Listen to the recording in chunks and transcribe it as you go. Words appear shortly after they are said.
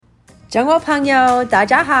中国朋友大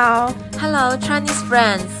家好 Hello Chinese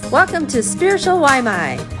friends, Welcome to Spiritual 外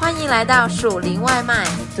卖欢迎来到属灵外卖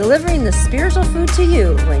Delivering the spiritual food to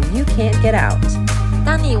you when you can't get out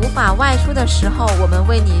当你无法外出的时候，我们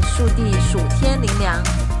为你速递属天灵粮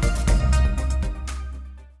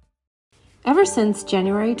Ever since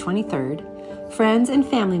January 23rd, friends and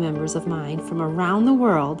family members of mine from around the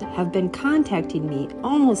world have been contacting me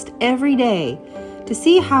almost every day to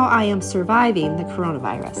see how I am surviving the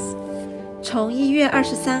coronavirus. 从1月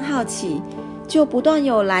23号起，就不断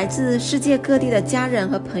有来自世界各地的家人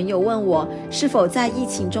和朋友问我是否在疫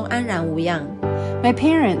情中安然无恙。My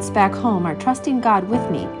parents back home are trusting God with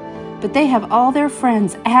me, but they have all their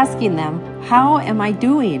friends asking them, how am I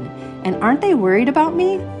doing? And aren't they worried about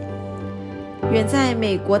me? 远在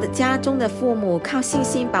美国的家中的父母靠信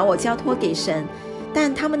心把我交托给神，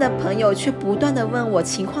但他们的朋友却不断地问我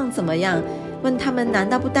情况怎么样，问他们难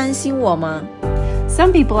道不担心我吗？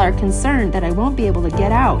 Some people are concerned that I won't be able to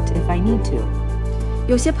get out if I need to.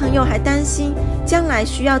 有些朋友还担心将来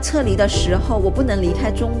需要撤离的时候我不能离开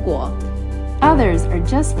中国。 Others are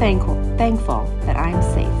just thankful that I'm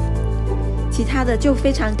safe. 其他的就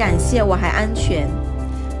非常感谢我还安全。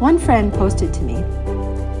 One friend posted to me,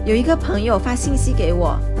 有一个朋友发信息给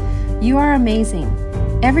我 You are amazing.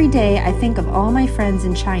 Every day I think of all my friends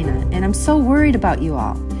in China, and I'm so worried about you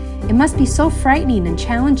all. It must be so frightening and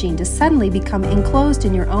challenging to suddenly become enclosed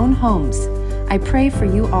in your own homes. I pray for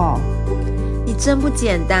you all. 你真不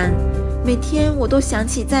简单，每天我都想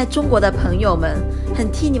起在中国的朋友们，很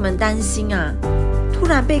替你们担心啊。突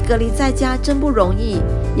然被隔离在家真不容易，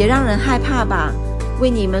也让人害怕吧。为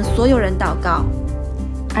你们所有人祷告。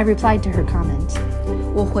 I replied to her comment.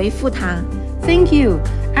 我回复她 Thank you.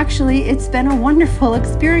 Actually, it's been a wonderful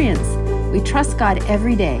experience. We trust God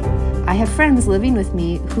every day. I have friends living with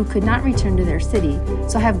me who could not return to their city,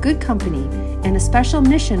 so I have good company and a special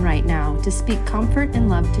mission right now to speak comfort and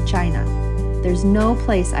love to China. There's no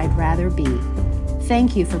place I'd rather be.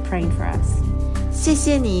 Thank you for praying for us. 谢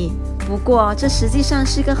谢你，不过这实际上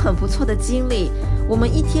是个很不错的经历。我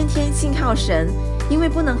们一天天信靠神，因为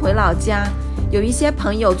不能回老家，有一些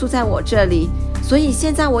朋友住在我这里，所以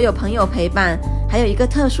现在我有朋友陪伴，还有一个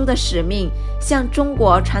特殊的使命，向中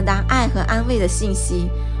国传达爱和安慰的信息。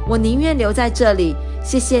我宁愿留在这里，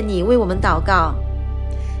谢谢你为我们祷告。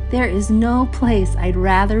 There is no place I'd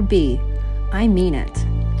rather be. I mean it.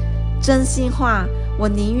 真心话，我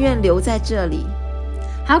宁愿留在这里。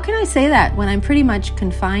 How can I say that when I'm pretty much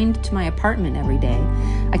confined to my apartment every day?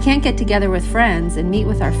 I can't get together with friends and meet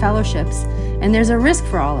with our fellowships, and there's a risk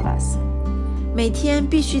for all of us. 每天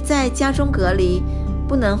必须在家中隔离，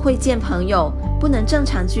不能会见朋友，不能正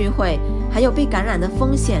常聚会，还有被感染的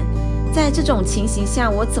风险。在这种情形下，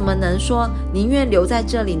我怎么能说宁愿留在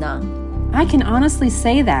这里呢？ I can honestly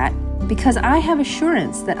say that because I have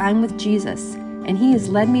assurance that I'm with Jesus, and He has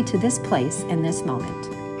led me to this place and this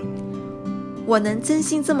moment. 我能真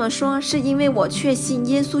心这么说，是因为我确信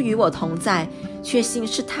耶稣与我同在，确信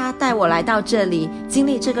是他带我来到这里，经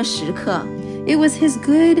历这个时刻。 It was His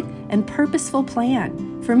good and purposeful plan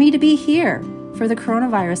for me to be here for the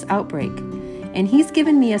coronavirus outbreak, and He's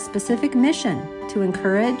given me a specific mission to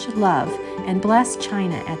encourage, love, and bless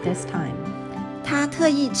China at this time. 他特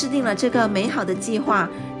意制定了这个美好的计划，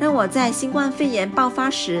让我在新冠肺炎爆发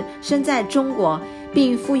时身在中国，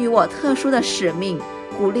并赋予我特殊的使命，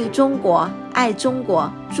鼓励中国，爱中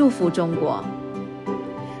国，祝福中国。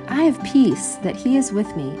 I have peace that He is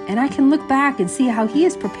with me, and I can look back and see how He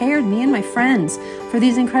has prepared me and my friends for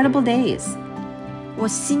these incredible days. 我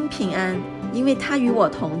心平安，因为他与我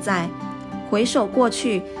同在。回首过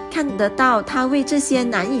去，看得到他为这些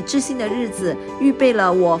难以置信的日子预备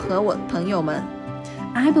了我和我朋友们。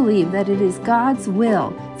 I believe that it is God's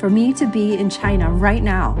will for me to be in China right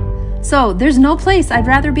now. So there's no place I'd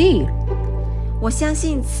rather be. 我相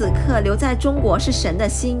信此刻留在中国是神的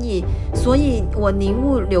心意，所以我宁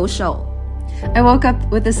勿留守。 I woke up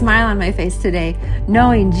with a smile on my face today,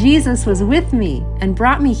 knowing Jesus was with me and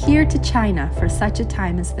brought me here to China for such a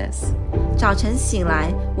time as this. 早晨醒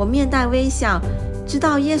来，我面带微笑，知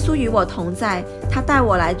道耶稣与我同在，他带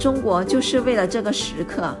我来中国就是为了这个时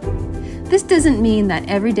刻。 This doesn't mean that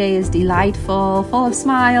every day is delightful, full of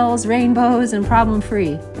smiles, rainbows, and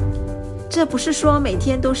problem-free. 这不是说每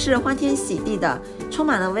天都是欢天喜地的，充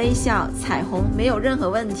满了微笑，彩虹，没有任何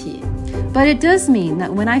问题。 But it does mean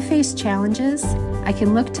that when I face challenges, I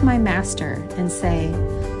can look to my Master and say,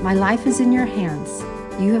 My life is in your hands.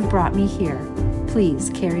 You have brought me here. Please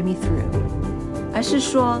carry me through. 而是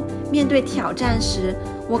说，面对挑战时，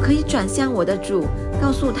我可以转向我的主，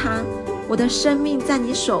告诉他，我的生命在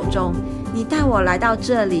你手中，你带我来到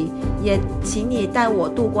这里，也请你带我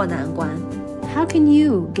渡过难关。How can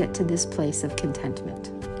you get to this place of contentment?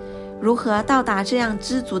 如何到达这样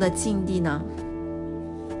知足的境地呢？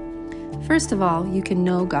 First of all, you can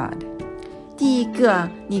know God. 第一个，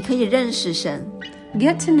你可以认识神。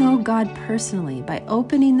Get to know God personally by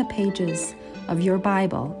opening the pages of your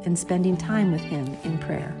Bible and spending time with Him in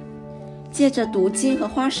prayer. 借着读经和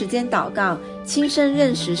花时间祷告，亲身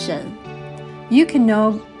认识神。You can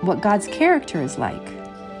know what God's character is like.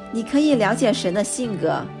 你可以了解神的性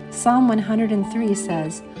格。Psalm 103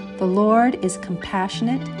 says, "The Lord is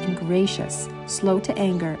compassionate and gracious, slow to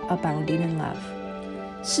anger, abounding in love."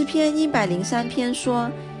 诗篇103篇说，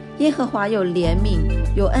耶和华有怜悯，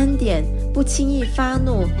有恩典，不轻易发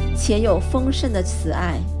怒，且有丰盛的慈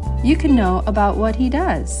爱。You can know about what He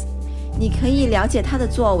does. 你可以了解他的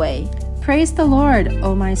作为。Praise the Lord,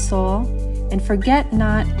 O my soul, and forget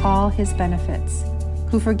not all His benefits,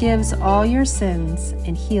 who forgives all your sins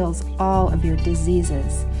and heals all of your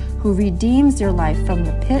diseases, who redeems your life from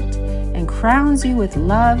the pit and crowns you with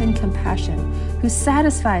love and compassion, who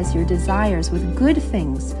satisfies your desires with good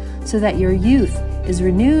things, so that your youth is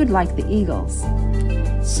renewed like the eagles.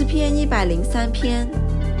 诗篇103篇，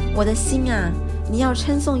我的心啊，你要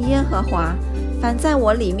称颂耶和华，凡在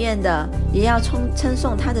我里面的，也要称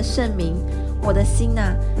颂他的圣名。我的心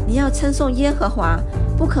啊，你要称颂耶和华，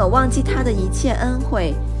不可忘记他的一切恩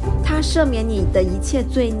惠。他赦免你的一切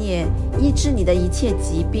罪孽，医治你的一切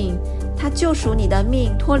疾病。他救赎你的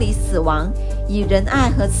命，脱离死亡，以仁爱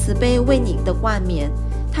和慈悲为你的冠冕。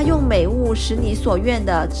他用美物使你所愿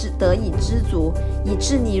的得以知足，以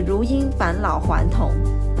致你如婴返老还童。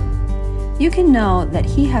You can know that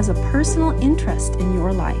He has a personal interest in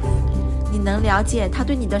your life. 你能了解他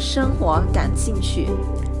对你的生活感兴趣。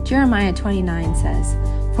Jeremiah 29 says,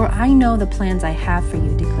 "For I know the plans I have for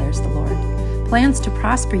you, declares the Lord. Plans to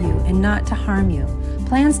prosper you and not to harm you.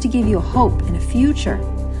 Plans to give you a hope and a future.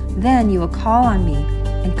 Then you will call on me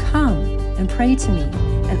and come and pray to me,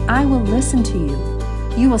 and I will listen to you.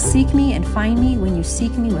 You will seek me and find me when you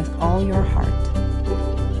seek me with all your heart."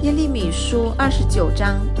 耶利米书29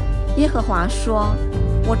章，耶和华说，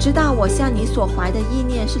我知道我向你所怀的意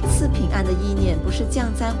念是赐平安的意念，不是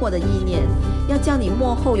降灾祸的意念，要叫你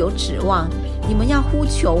末后有指望。你们要呼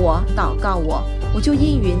求我，祷告我，我就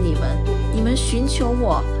应允你们。你们寻求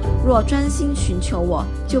我，若专心寻求我，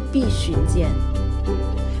就必寻见。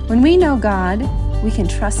When we know God, we can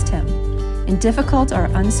trust Him. In difficult or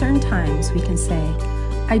uncertain times, we can say,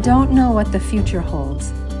 "I don't know what the future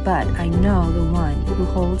holds, but I know the one who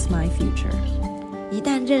holds my future." 一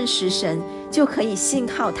旦认识神，就可以信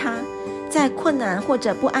靠他。在困难或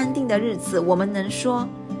者不安定的日子，我们能说，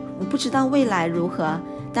我不知道未来如何，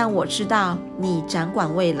但我知道你掌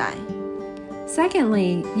管未来。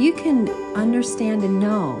Secondly, you can understand and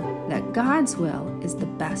know that God's will is the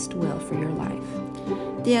best will for your life.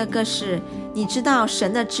 第二个是，你知道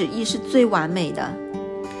神的旨意是最完美的。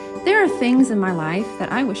There are things in my life that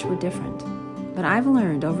I wish were different, but I've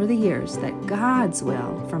learned over the years that God's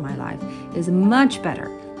will for my life is much better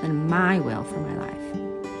than my will for my life.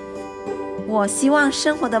 我希望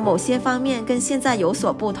生活的某些方面跟现在有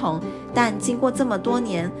所不同，但经过这么多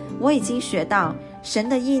年，我已经学到神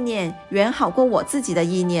的意念远好过我自己的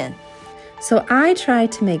意念。So I try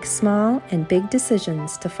to make small and big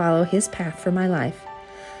decisions to follow His path for my life.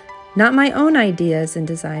 Not my own ideas and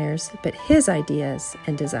desires, but His ideas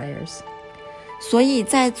and desires. 所以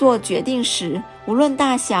在做决定时，无论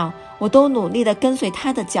大小，我都努力地跟随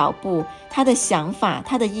他的脚步，他的想法，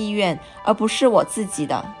他的意愿，而不是我自己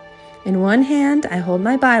的。In one hand, I hold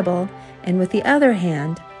my Bible, and with the other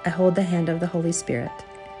hand, I hold the hand of the Holy Spirit.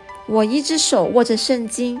 我一只手握着圣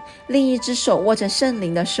经，另一只手握着圣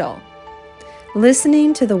灵的手。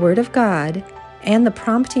Listening to the Word of God and the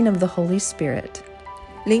prompting of the Holy Spirit.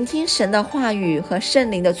 聆听神的话语和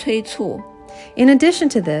圣灵的催促。In addition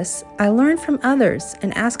to this, I learn from others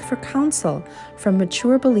and ask for counsel from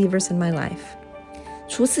mature believers in my life.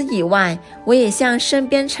 除此以外，我也向身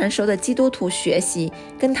边成熟的基督徒学习，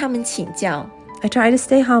跟他们请教。I try to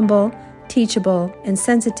stay humble, teachable, and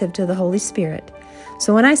sensitive to the Holy Spirit,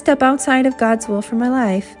 so when I step outside of God's will for my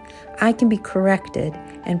life, I can be corrected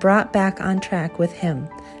and brought back on track with Him,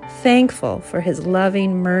 thankful for His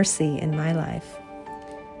loving mercy in my life.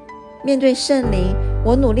 面对圣灵，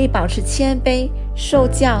我努力保持谦卑、受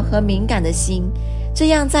教和敏感的心，这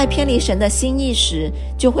样在偏离神的心意时，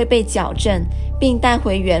就会被矫正，并带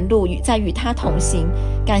回原路，再与他同行。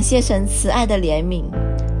感谢神慈爱的怜悯。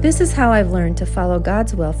This is how I've learned to follow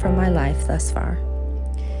God's will for my life thus far.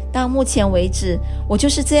 到目前为止，我就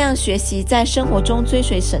是这样学习在生活中追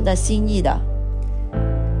随神的心意的。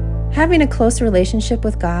Having a close relationship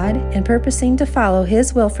with God and purposing to follow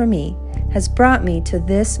His will for me has brought me to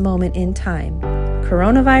this moment in time.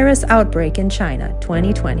 Coronavirus outbreak in China,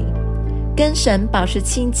 2020. 跟神保持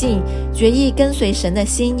亲近，决意跟随神的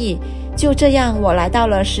心意，就这样我来到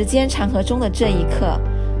了时间长河中的这一刻。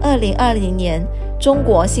2020年，中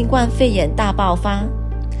国新冠肺炎大爆发。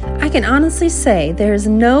I can honestly say there is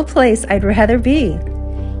no place I'd rather be.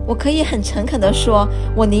 我可以很诚恳地说，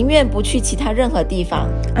我宁愿不去其他任何地方。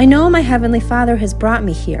I know my Heavenly Father has brought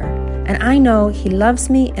me here, and I know He loves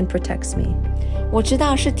me and protects me. 我知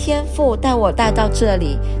道是天父带我带到这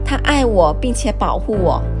里，他爱我并且保护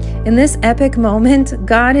我。In this epic moment,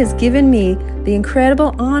 God has given me the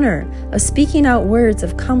incredible honor of speaking out words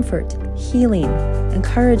of comfort, healing,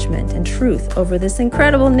 encouragement, and truth over this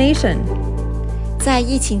incredible nation. 在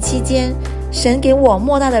疫情期间，神给我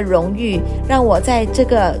莫大的荣誉，让我在这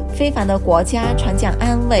个非凡的国家传讲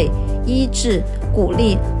安慰、医治、鼓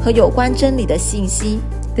励和有关真理的信息。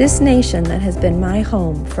This nation that has been my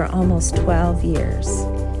home for almost 12 years.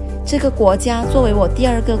 这个国家作为我第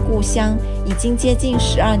二个故乡，已经接近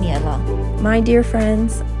12年了。My dear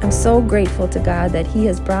friends, I'm so grateful to God that He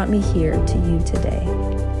has brought me here to you today.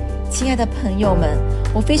 亲爱的朋友们，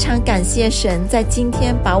我非常感谢神在今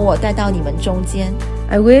天把我带到你们中间。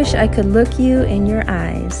I wish I could look you in your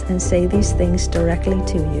eyes and say these things directly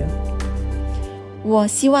to you. 我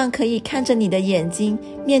希望可以看着你的眼睛，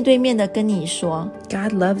面对面的跟你说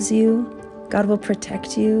God loves you. God will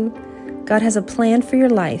protect you. God has a plan for your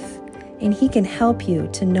life, and He can help you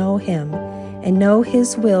to know Him and know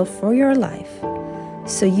His will for your life.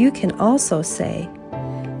 So you can also say,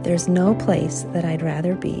 there's no place that I'd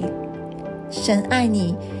rather be. 神爱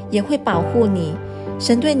你，也会保护你。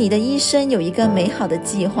神对你的一生有一个美好的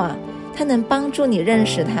计划，他能帮助你认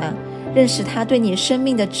识他，认识他对你生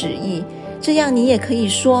命的旨意。这样你也可以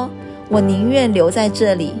说，我宁愿留在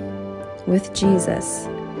这里。With Jesus,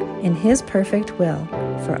 in His perfect will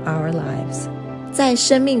for our lives. 在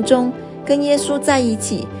生命中跟耶稣在一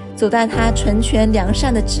起，走在他纯全良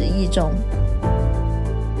善的旨意中。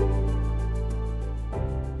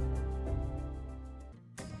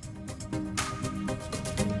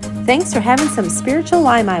Thanks for having some spiritual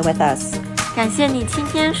Waimai with us. 感谢你今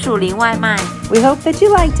天属灵外卖， We hope that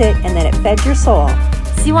you liked it and that it fed your soul.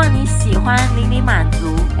 希望你喜欢，灵里满足，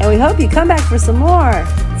 And we hope you come back for some more.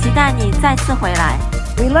 期待你再次回来。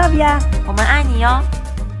 We love ya. 我们爱你哟。